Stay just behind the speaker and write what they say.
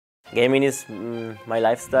Gaming is my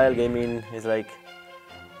lifestyle. Gaming is like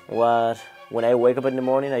what, when I wake up in the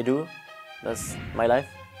morning, I do. That's my life.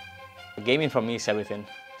 Gaming for me is everything.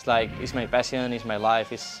 It's like, it's my passion, it's my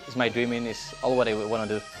life, it's my dreaming, it's all what I want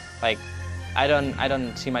to do. Like, I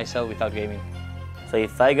don't see myself without gaming. So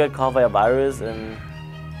if I get caught by a virus and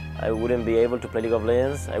I wouldn't be able to play League of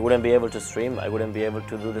Legends, I wouldn't be able to stream, I wouldn't be able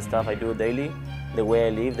to do the stuff I do daily, the way I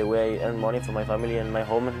live, the way I earn money for my family and my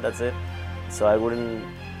home, and that's it. So I wouldn't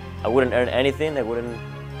earn anything, I wouldn't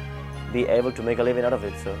be able to make a living out of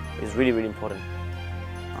it, so it's really, really important.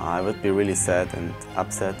 I would be really sad and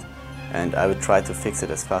upset, and I would try to fix it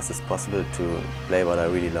as fast as possible to play what I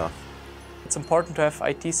really love. It's important to have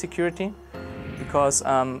IT security because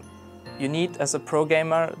you need, as a pro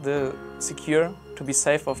gamer, the secure to be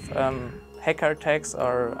safe of hacker attacks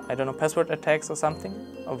or, I don't know, password attacks or something,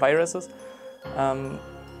 or viruses.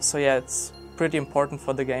 So yeah, it's pretty important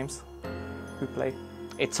for the games we play.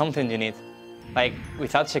 It's something you need. Like,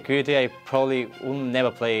 without security, I probably will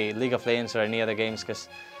never play League of Legends or any other games, because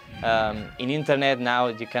in internet now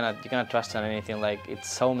you cannot trust on anything. Like,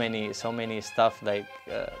 it's so many stuff like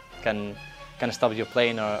can stop you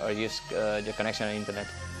playing or use your connection on the internet.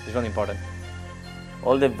 It's really important.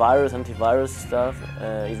 All the antivirus stuff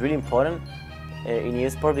is really important in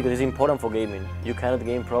eSport because it's important for gaming. You cannot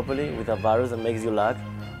game properly with a virus that makes you lag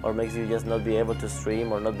or makes you just not be able to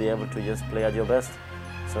stream or not be able to just play at your best.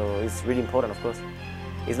 So it's really important, of course.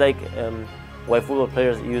 It's like why football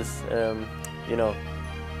players use, you know,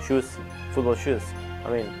 shoes, football shoes. I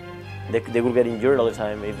mean, they would get injured all the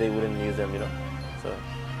time if they wouldn't use them, you know. So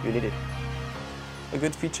you need it. A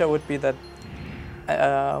good feature would be that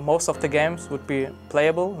most of the games would be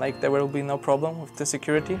playable, like there will be no problem with the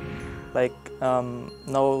security, like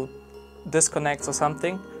no disconnects or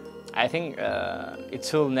something. I think it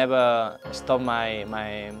should never stop my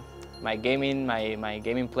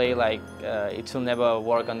gaming play. Like it should never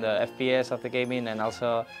work on the FPS of the gaming, and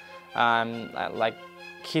also like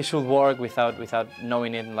he should work without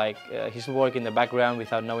knowing it. Like he should work in the background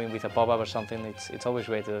without knowing, with a pop-up or something. It's always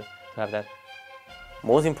great to have that.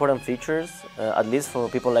 Most important features, at least for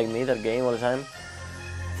people like me that game all the time,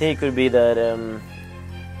 I think it could be that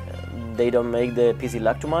they don't make the PC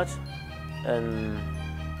lag too much, and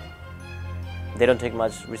they don't take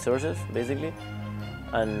much resources, basically.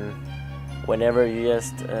 And whenever you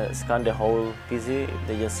just scan the whole PC,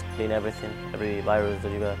 they just clean everything, every virus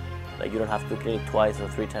that you got. Like, you don't have to clean it twice or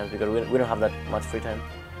 3 times because we don't have that much free time.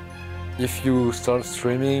 If you start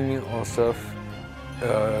streaming or stuff,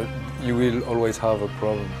 you will always have a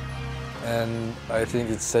problem. And I think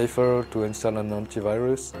it's safer to install an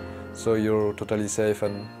antivirus, so you're totally safe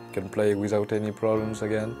and can play without any problems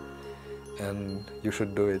again, and you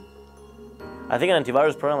should do it. I think an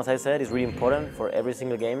antivirus program, as I said, is really important for every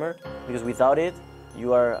single gamer, because without it, you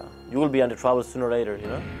will be under trouble sooner or later, you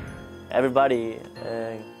know? Everybody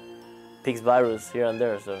picks virus here and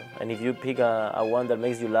there, so, and if you pick a one that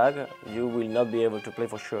makes you lag, you will not be able to play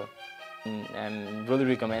for sure. And really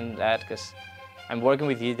recommend that, because I'm working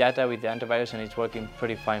with the data with the antivirus and it's working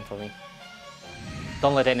pretty fine for me.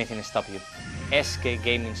 Don't let anything stop you. SK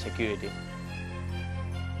Gaming Security.